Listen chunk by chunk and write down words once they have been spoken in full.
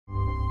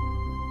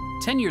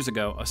10 years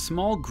ago, a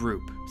small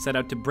group set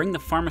out to bring the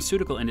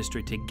pharmaceutical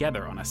industry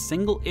together on a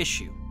single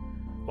issue.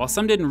 While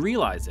some didn't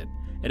realize it,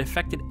 it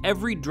affected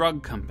every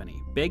drug company,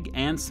 big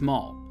and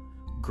small: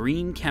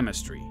 green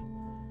chemistry.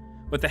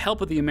 With the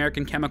help of the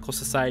American Chemical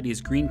Society's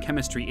Green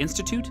Chemistry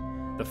Institute,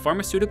 the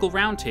Pharmaceutical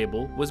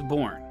Roundtable was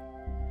born.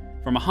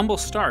 From a humble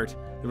start,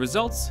 the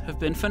results have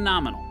been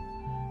phenomenal.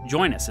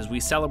 Join us as we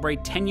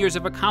celebrate 10 years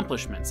of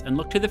accomplishments and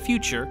look to the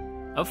future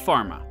of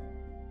pharma.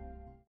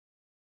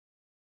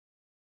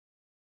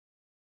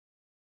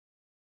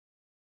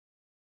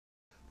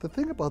 The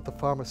thing about the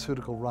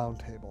Pharmaceutical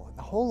Roundtable, and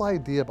the whole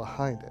idea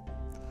behind it,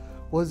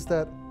 was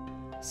that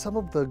some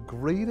of the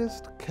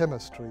greatest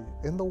chemistry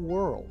in the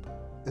world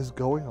is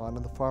going on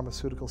in the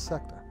pharmaceutical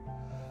sector.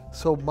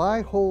 So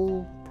my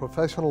whole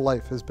professional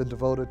life has been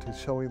devoted to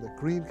showing that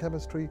green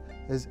chemistry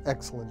is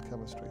excellent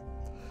chemistry.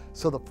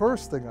 So the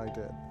first thing I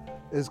did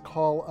is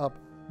call up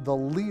the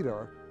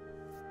leader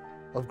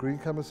of green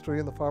chemistry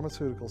in the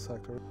pharmaceutical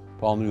sector.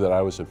 Paul knew that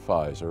I was at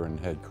Pfizer and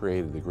had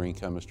created the green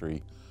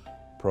chemistry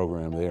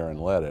program there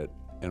and led it.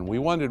 And we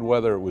wondered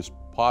whether it was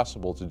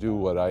possible to do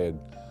what I had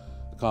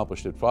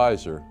accomplished at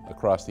Pfizer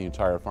across the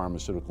entire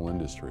pharmaceutical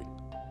industry.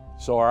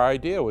 So our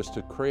idea was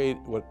to create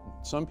what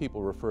some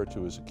people refer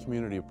to as a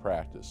community of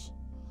practice,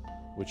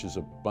 which is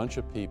a bunch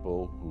of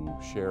people who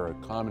share a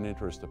common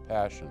interest or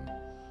passion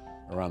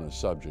around a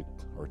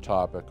subject or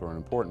topic or an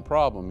important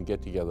problem and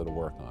get together to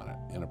work on it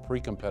in a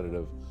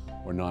pre-competitive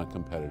or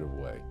non-competitive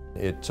way.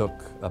 It took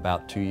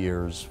about 2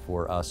 years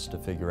for us to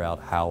figure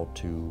out how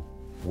to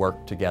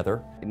work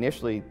together.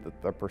 Initially,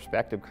 the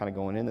perspective kind of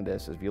going into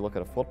this is if you look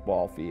at a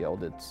football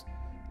field, it's,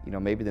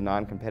 maybe the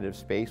non-competitive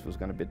space was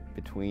going to be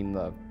between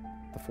the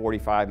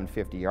 45 and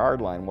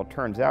 50-yard line. Well, it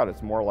turns out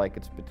it's more like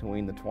it's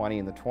between the 20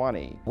 and the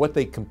 20. What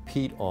they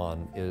compete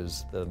on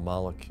is the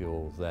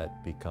molecule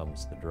that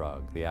becomes the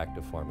drug, the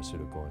active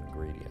pharmaceutical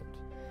ingredient.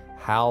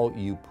 How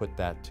you put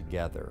that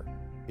together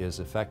is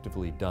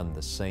effectively done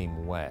the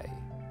same way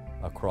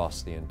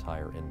across the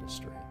entire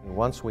industry.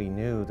 Once we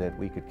knew that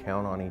we could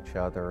count on each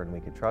other and we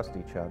could trust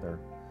each other,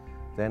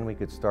 then we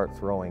could start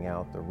throwing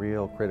out the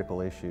real critical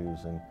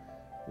issues and,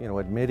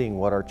 admitting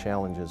what our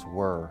challenges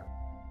were.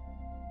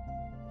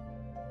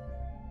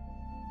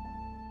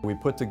 We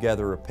put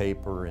together a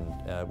paper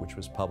which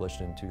was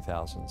published in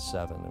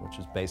 2007, which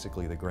is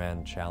basically the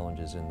grand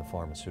challenges in the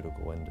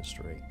pharmaceutical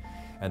industry.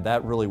 And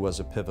that really was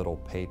a pivotal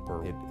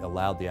paper. It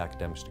allowed the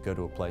academics to go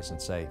to a place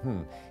and say,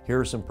 here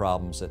are some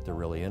problems that they're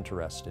really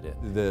interested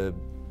in. The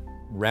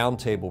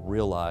Roundtable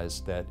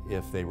realized that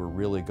if they were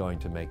really going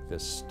to make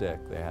this stick,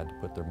 they had to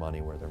put their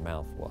money where their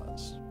mouth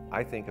was.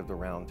 I think of the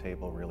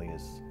Roundtable really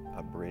as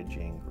a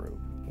bridging group.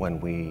 When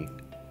we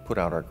put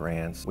out our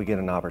grants, we get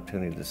an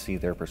opportunity to see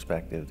their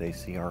perspective, they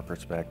see our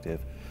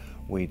perspective.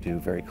 We do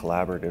very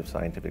collaborative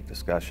scientific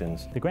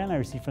discussions. The grant I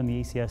received from the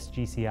ACS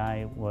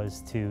GCI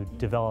was to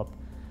develop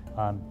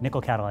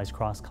nickel-catalyzed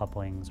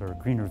cross-couplings or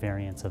greener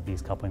variants of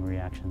these coupling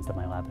reactions that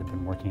my lab had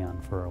been working on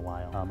for a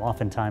while.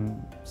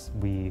 Oftentimes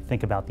we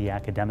think about the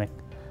academic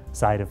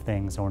side of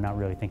things and we're not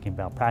really thinking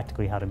about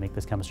practically how to make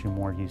this chemistry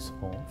more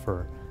useful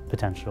for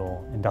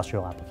potential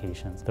industrial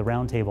applications. The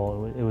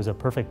Roundtable, it was a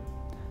perfect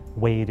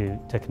way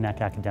to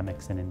connect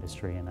academics and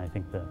industry, and I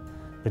think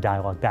the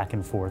dialogue back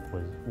and forth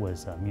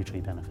was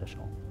mutually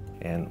beneficial.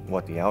 And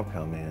what the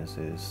outcome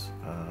is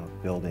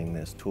building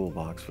this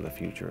toolbox for the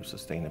future of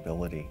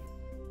sustainability.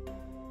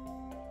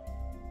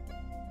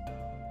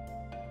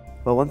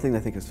 Well, one thing I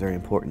think is very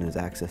important is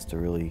access to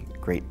really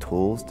great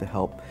tools to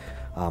help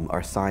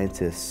our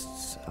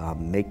scientists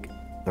make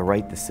the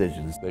right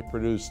decisions. They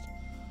produced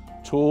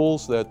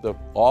tools that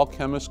all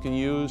chemists can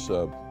use,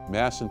 a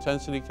mass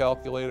intensity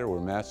calculator where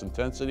mass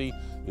intensity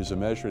is a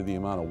measure of the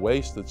amount of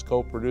waste that's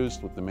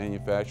co-produced with the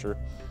manufacture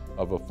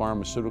of a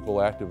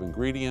pharmaceutical active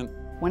ingredient.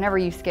 Whenever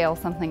you scale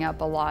something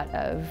up, a lot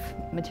of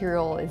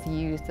material is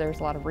used,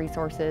 there's a lot of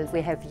resources.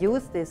 We have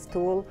used this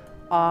tool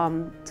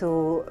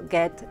to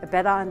get a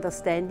better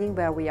understanding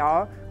where we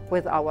are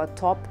with our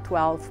top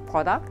 12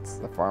 products.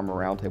 The Pharma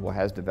Roundtable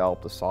has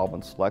developed a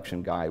solvent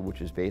selection guide,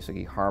 which is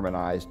basically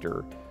harmonized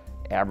or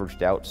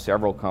averaged out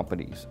several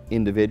companies'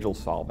 individual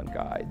solvent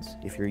guides.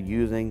 If you're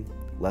using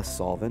less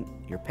solvent,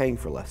 you're paying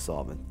for less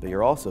solvent, but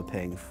you're also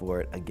paying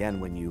for it again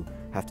when you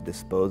have to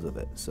dispose of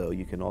it. So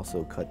you can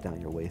also cut down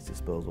your waste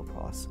disposal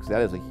costs. Because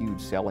that is a huge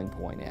selling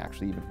point,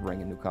 actually, even for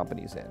bringing new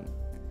companies in.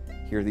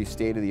 Here are these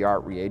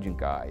state-of-the-art reagent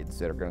guides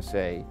that are going to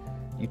say,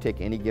 you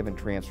take any given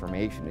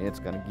transformation and it's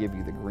going to give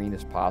you the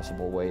greenest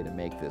possible way to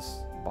make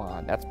this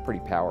bond. That's pretty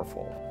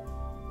powerful.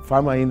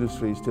 Pharma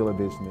industry is still a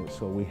business,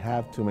 so we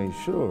have to make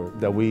sure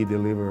that we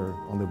deliver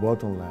on the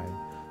bottom line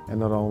and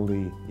not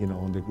only,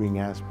 on the green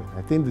aspect.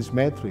 I think these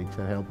metrics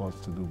that help us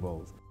to do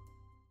both.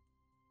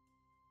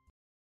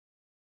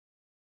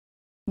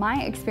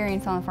 My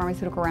experience on the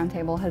Pharmaceutical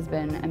Roundtable has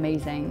been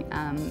amazing.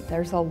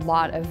 There's a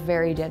lot of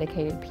very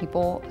dedicated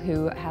people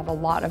who have a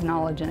lot of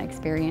knowledge and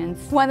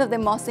experience. One of the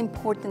most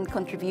important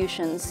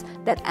contributions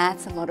that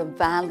adds a lot of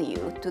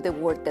value to the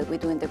work that we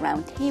do in the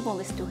Roundtable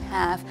is to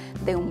have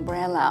the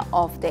umbrella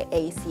of the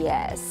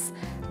ACS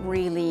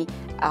really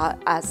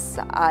as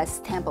a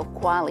stamp of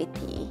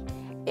quality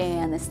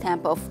and a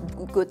stamp of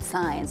good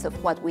science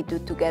of what we do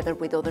together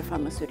with other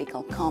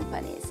pharmaceutical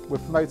companies. We're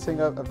promoting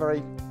a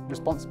very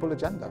responsible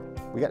agenda.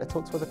 We get to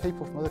talk to other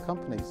people from other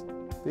companies.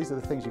 These are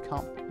the things you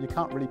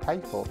can't really pay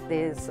for.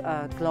 These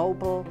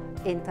global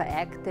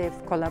interactive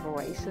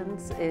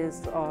collaborations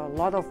is a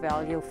lot of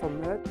value for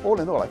Merck.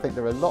 All in all, I think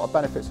there are a lot of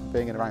benefits of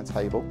being in a round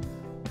table,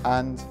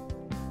 and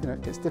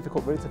it's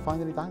difficult really to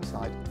find any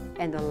downside.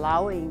 And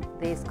allowing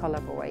these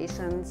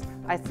collaborations,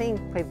 I think,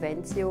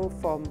 prevents you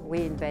from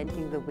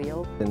reinventing the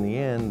wheel. In the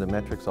end, the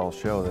metrics all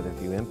show that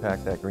if you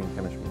impact that green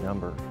chemistry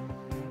number,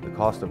 the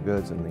cost of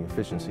goods and the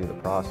efficiency of the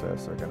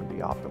process are going to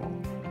be optimal.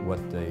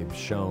 What they've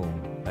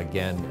shown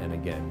again and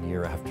again,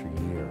 year after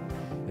year,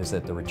 is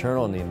that the return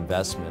on the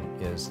investment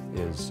is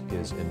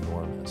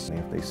enormous. And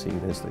if they see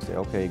this, they say,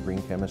 okay,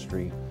 green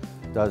chemistry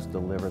does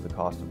deliver the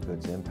cost of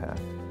goods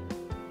impact.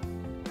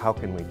 How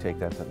can we take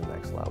that to the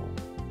next level?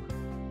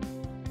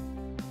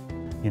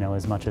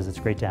 As much as it's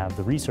great to have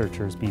the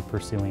researchers be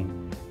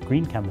pursuing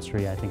green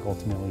chemistry, I think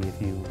ultimately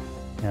if you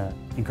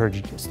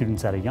encourage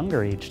students at a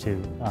younger age to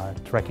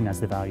recognize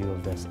the value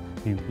of this,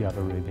 you have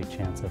a really big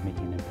chance of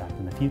making an impact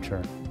in the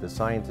future. The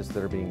scientists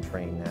that are being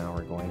trained now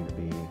are going to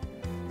be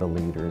the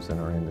leaders in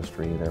our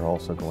industry. They're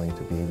also going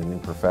to be the new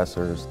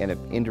professors. And if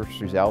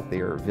industries out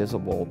there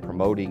visible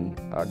promoting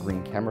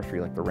green chemistry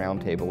like the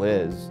Roundtable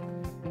is,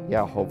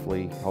 yeah,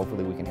 hopefully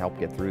we can help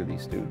get through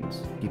these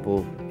students.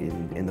 People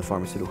in the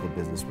pharmaceutical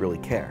business really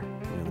care.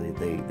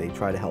 They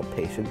try to help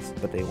patients,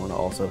 but they want to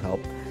also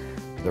help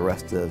the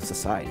rest of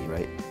society,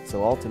 right?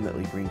 So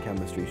ultimately, green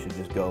chemistry should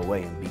just go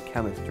away and be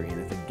chemistry,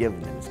 and it's a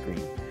given and it's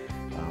green.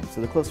 So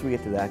the closer we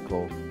get to that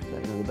goal,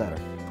 the better.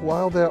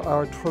 While there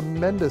are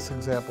tremendous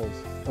examples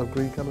of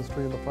green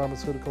chemistry in the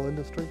pharmaceutical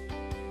industry,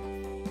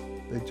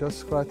 they just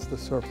scratch the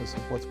surface of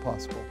what's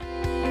possible.